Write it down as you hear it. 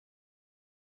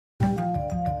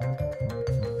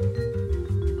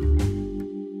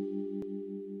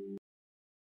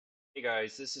Hey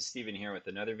guys, this is Steven here with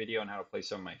another video on how to play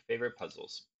some of my favorite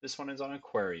puzzles. This one is on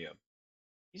Aquarium.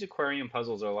 These Aquarium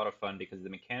puzzles are a lot of fun because the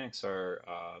mechanics are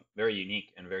very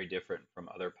unique and very different from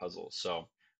other puzzles. So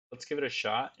let's give it a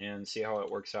shot and see how it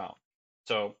works out.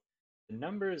 So the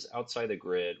numbers outside the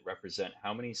grid represent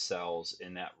how many cells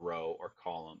in that row or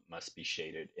column must be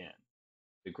shaded in.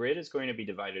 The grid is going to be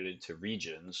divided into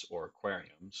regions or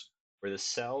aquariums, where the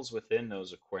cells within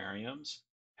those aquariums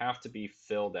have to be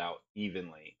filled out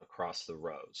evenly across the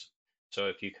rows. So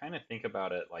if you kind of think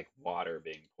about it like water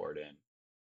being poured in,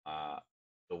 uh,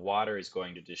 the water is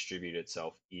going to distribute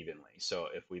itself evenly. So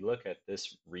if we look at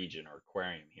this region or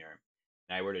aquarium here,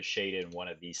 and I were to shade in one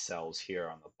of these cells here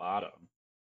on the bottom,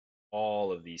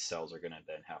 all of these cells are going to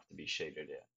then have to be shaded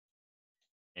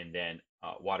in, and then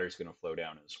water is going to flow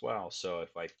down as well. So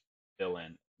if I fill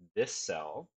in this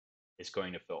cell, it's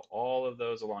going to fill all of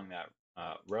those along that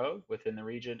row within the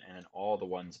region and then all the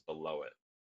ones below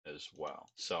it as well.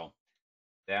 So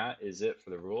that is it for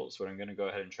the rules. What I'm going to go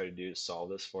ahead and try to do is solve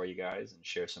this for you guys and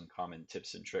share some common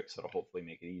tips and tricks that'll hopefully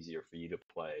make it easier for you to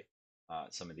play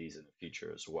some of these in the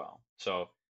future as well. So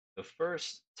the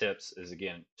first tips is,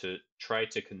 again, to try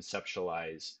to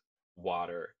conceptualize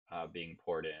water being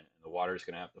poured in, and the water is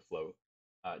going to have to flow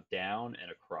down and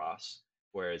across,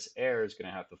 whereas air is going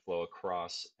to have to flow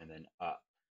across and then up.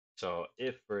 So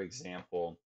if, for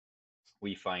example,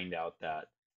 we find out that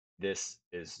this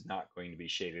is not going to be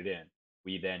shaded in,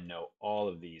 we then know all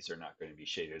of these are not going to be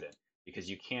shaded in, because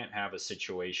you can't have a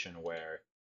situation where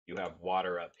you have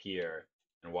water up here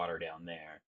and water down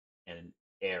there and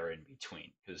air in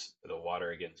between, because the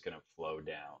water again is going to flow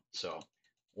down. So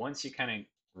once you kind of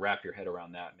wrap your head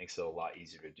around that, it makes it a lot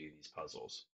easier to do these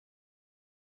puzzles.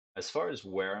 As far as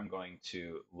where I'm going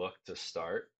to look to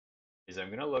start is I'm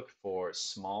going to look for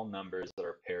small numbers that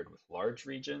are paired with large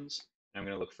regions, and I'm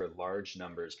going to look for large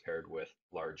numbers paired with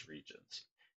large regions.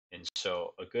 And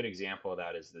so a good example of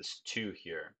that is this 2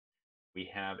 here. We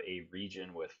have a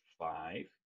region with 5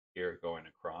 here going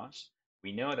across.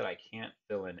 We know that I can't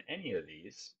fill in any of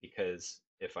these, because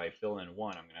if I fill in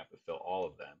 1, I'm going to have to fill all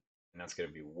of them, and that's going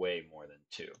to be way more than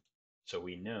 2. So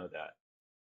we know that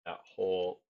that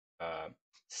whole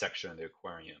section of the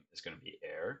aquarium is going to be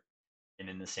air. And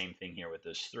then the same thing here with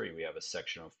this 3. We have a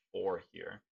section of 4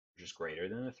 here, which is greater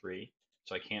than the 3.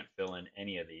 So I can't fill in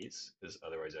any of these, because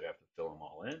otherwise I'd have to fill them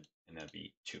all in, and that'd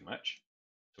be too much.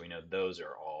 So we know those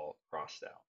are all crossed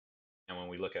out. And when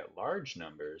we look at large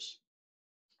numbers,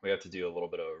 we have to do a little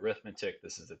bit of arithmetic.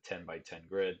 This is a 10 by 10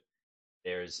 grid.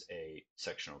 There's a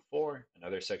section of 4,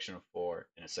 another section of 4,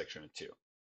 and a section of 2.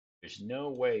 There's no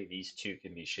way these 2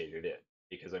 can be shaded in,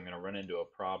 because I'm going to run into a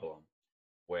problem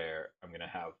where I'm going to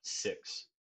have 6,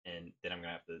 and then I'm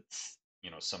going to have to,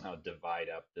 somehow divide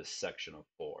up this section of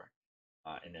 4,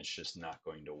 and it's just not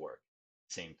going to work.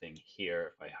 Same thing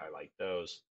here. If I highlight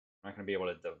those, I'm not going to be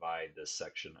able to divide this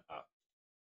section up.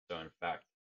 So in fact,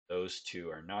 those 2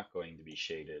 are not going to be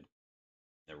shaded.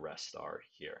 The rest are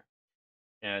here.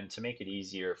 And to make it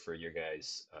easier for you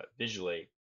guys visually,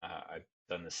 I've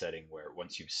done the setting where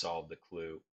once you've solved the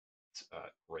clue, it's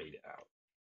grayed out.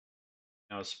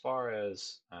 Now, as far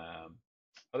as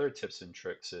other tips and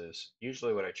tricks is,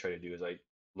 usually what I try to do is I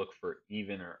look for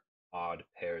even or odd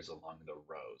pairs along the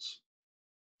rows.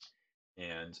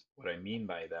 And what I mean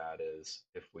by that is,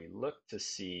 if we look to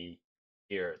see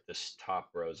here at this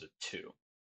top row is a 2.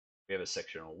 We have a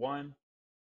section of 1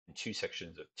 and 2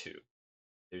 sections of 2.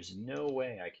 There's no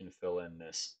way I can fill in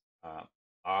this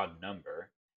odd number,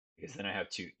 because then I have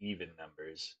 2 even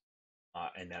numbers,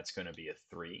 and that's going to be a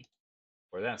 3,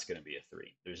 or that's going to be a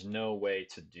 3. There's no way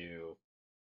to do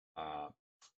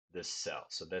this cell,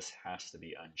 so this has to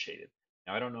be unshaded.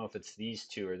 Now, I don't know if it's these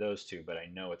 2 or those 2, but I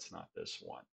know it's not this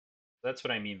one. That's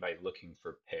what I mean by looking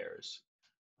for pairs.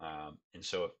 And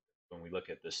so when we look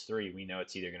at this 3, we know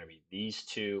it's either going to be these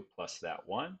 2 plus that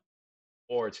 1,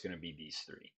 or it's going to be these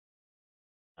 3.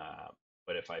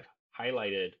 But if I've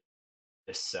highlighted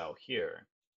this cell here,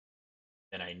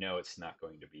 then I know it's not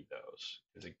going to be those,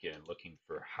 because again, looking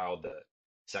for how the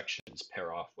sections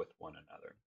pair off with one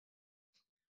another.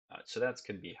 So that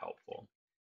can be helpful.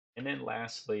 And then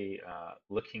lastly,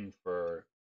 looking for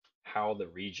how the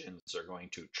regions are going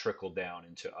to trickle down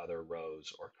into other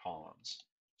rows or columns.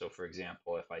 So for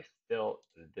example, if I fill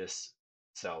this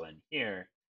cell in here,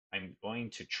 I'm going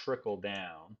to trickle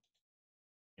down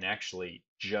and actually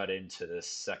jut into this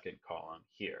second column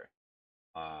here.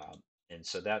 And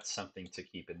so that's something to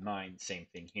keep in mind. Same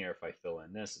thing here. If I fill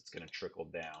in this, it's going to trickle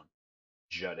down,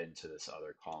 jut into this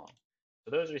other column. So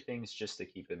those are things just to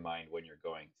keep in mind when you're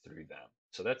going through them.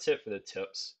 So that's it for the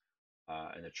tips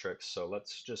and the tricks. So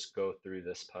let's just go through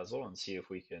this puzzle and see if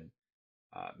we can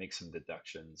make some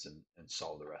deductions and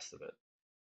solve the rest of it.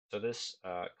 So this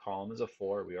column is a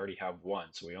 4. We already have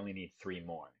 1, so we only need 3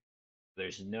 more.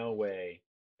 There's no way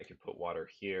I could put water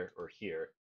here or here,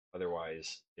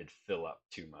 otherwise it'd fill up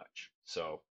too much.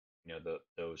 So,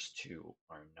 those two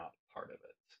are not part of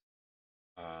it.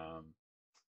 Let's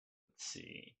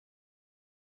see.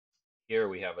 Here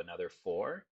we have another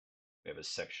 4. We have a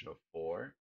section of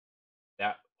 4.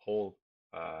 That whole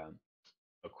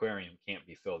aquarium can't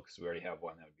be filled because we already have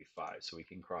 1. That would be 5. So we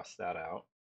can cross that out.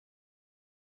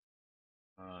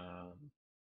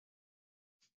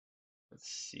 Let's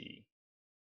see.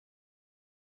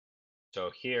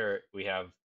 So here we have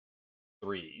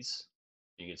 3s.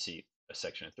 You can see a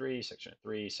section of 3, section of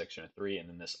 3, section of 3, and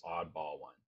then this oddball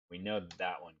one. We know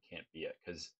that one can't be it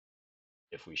because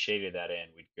if we shaded that in,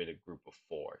 we'd get a group of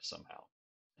 4 somehow,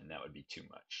 and that would be too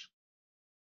much.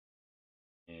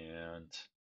 And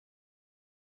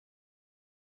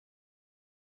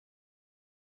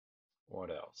what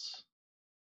else?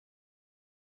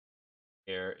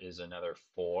 Here is another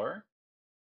 4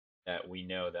 that we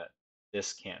know that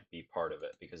this can't be part of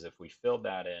it because if we filled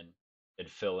that in,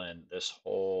 it'd fill in this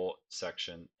whole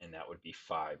section, and that would be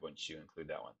 5 once you include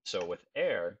that one. So with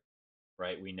air,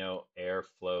 right, we know air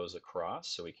flows across,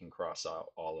 so we can cross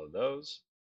out all of those,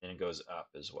 and it goes up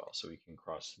as well, so we can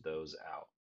cross those out.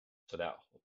 So that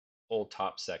whole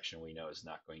top section we know is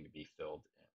not going to be filled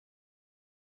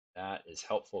in. That is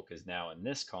helpful because now in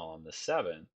this column, the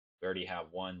 7, we already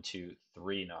have 1, 2,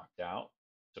 3 knocked out,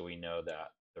 so we know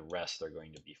that the rest are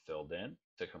going to be filled in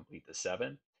to complete the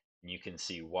 7. And you can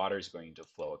see water is going to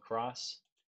flow across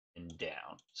and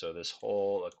down. So this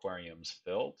whole aquarium's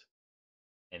filled.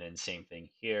 And then same thing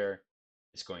here,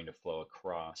 it's going to flow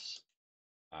across,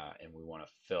 and we want to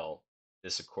fill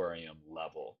this aquarium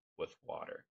level with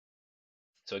water.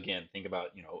 So again, think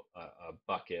about a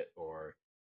bucket or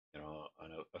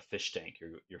a fish tank.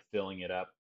 You're filling it up.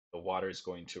 The water is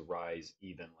going to rise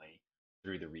evenly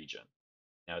through the region.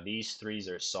 Now these 3s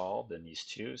are solved and these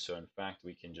 2, so in fact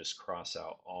we can just cross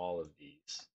out all of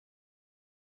these.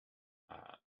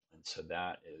 And so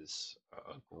that is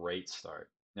a great start.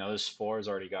 Now this 4 has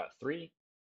already got 3,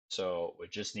 so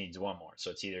it just needs 1 more.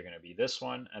 So it's either going to be this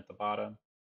one at the bottom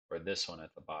or this one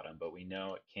at the bottom, but we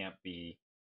know it can't be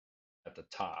at the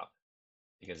top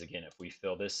because again, if we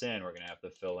fill this in, we're going to have to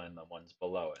fill in the ones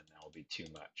below it, and that will be too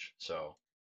much. So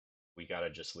we got to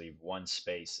just leave 1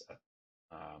 space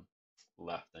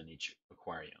left on each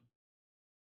aquarium.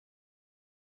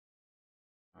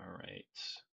 All right.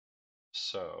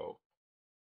 So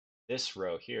this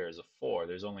row here is a 4.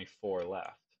 There's only 4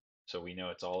 left. So we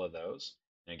know it's all of those.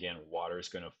 And again, water is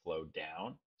going to flow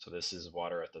down. So this is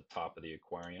water at the top of the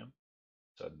aquarium.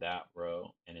 So that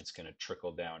row, and it's going to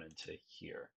trickle down into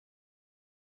here.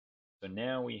 So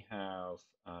now we have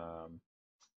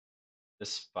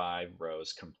this 5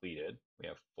 rows completed. We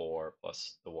have 4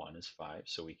 plus the 1 is 5.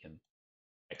 So we can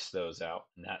X those out,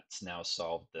 and that's now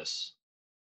solved this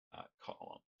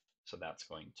column. So that's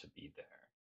going to be there.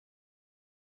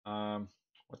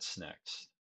 What's next?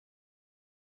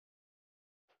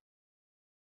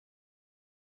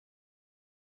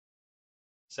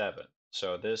 7.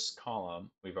 So this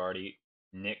column, we've already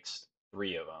nixed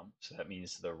 3 of them. So that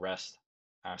means the rest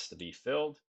has to be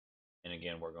filled. And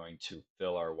again, we're going to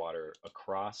fill our water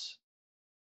across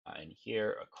and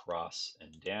here, across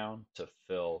and down to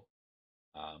fill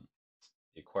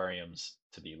the aquariums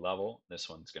to be level. This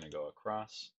one's going to go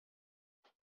across.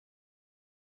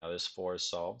 Now this 4 is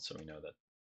solved, so we know that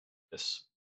this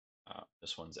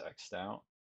one's X'd out.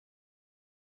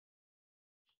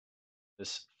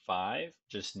 This 5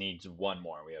 just needs 1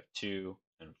 more. We have 2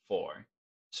 and 4.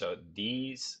 So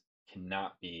these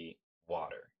cannot be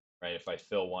water, right? If I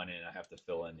fill one in, I have to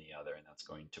fill in the other, and that's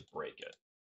going to break it.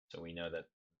 So we know that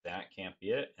that can't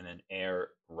be it. And then air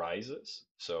rises,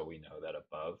 so we know that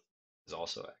above is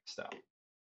also X'd out.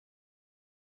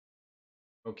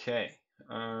 Okay,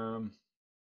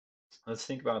 let's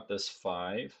think about this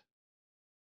 5.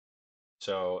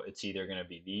 So it's either going to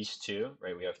be these 2,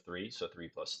 right? We have 3, so 3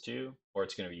 plus 2, or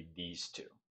it's going to be these 2.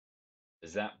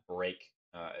 Does that break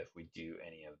if we do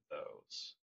any of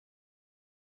those?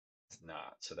 It's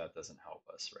not, so that doesn't help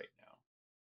us right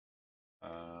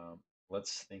now.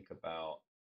 Let's think about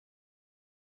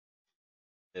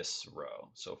this row.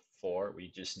 So 4, we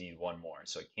just need 1 more.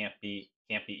 So it can't be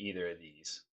either of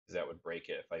these because that would break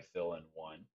it if I fill in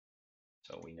 1.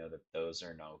 So we know that those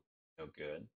are no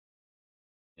good.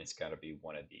 It's got to be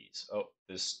one of these. Oh,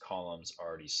 this column's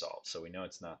already solved. So we know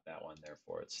it's not that one,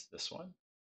 therefore it's this one.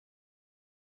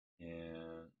 And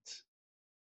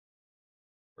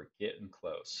we're getting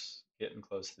close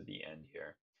to the end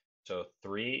here. So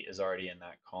 3 is already in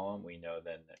that column. We know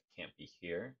then that can't be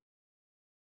here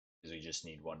because we just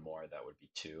need one more. That would be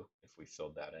 2 if we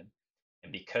filled that in.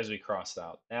 And because we crossed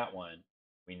out that one,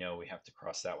 we know we have to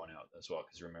cross that one out as well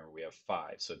because remember we have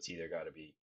 5. So it's either got to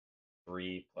be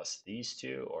 3 plus these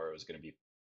two or it was going to be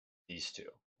these two.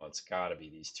 Well, it's got to be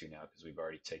these two now because we've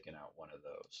already taken out one of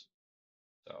those.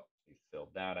 So we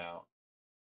filled that out.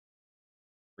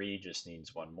 3 just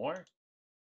needs one more.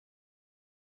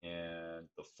 And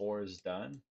the 4 is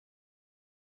done.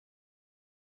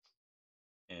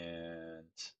 And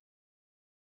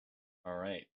all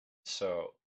right,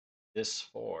 so this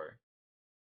 4,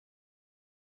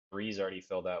 3 is already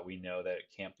filled out. We know that it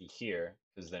can't be here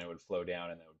because then it would flow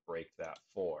down and that would break that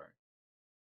 4.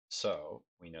 So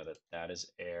we know that that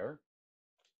is air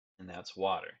and that's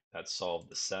water. That solved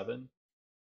the 7.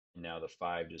 And now the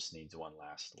 5 just needs one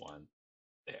last one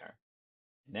there.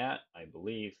 And that, I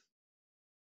believe,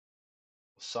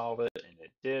 will solve it, and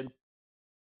it did.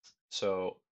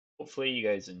 So hopefully you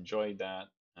guys enjoyed that.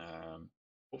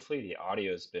 Hopefully the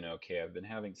audio has been okay. I've been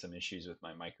having some issues with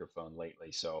my microphone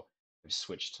lately, so I've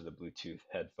switched to the Bluetooth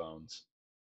headphones.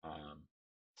 Um,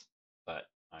 but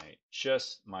I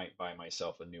just might buy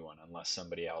myself a new one unless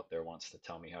somebody out there wants to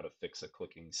tell me how to fix a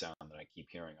clicking sound that I keep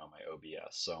hearing on my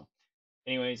OBS. So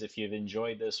anyways, if you've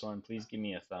enjoyed this one, please give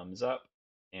me a thumbs up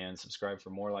and subscribe for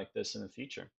more like this in the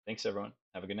future. Thanks, everyone.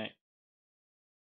 Have a good night.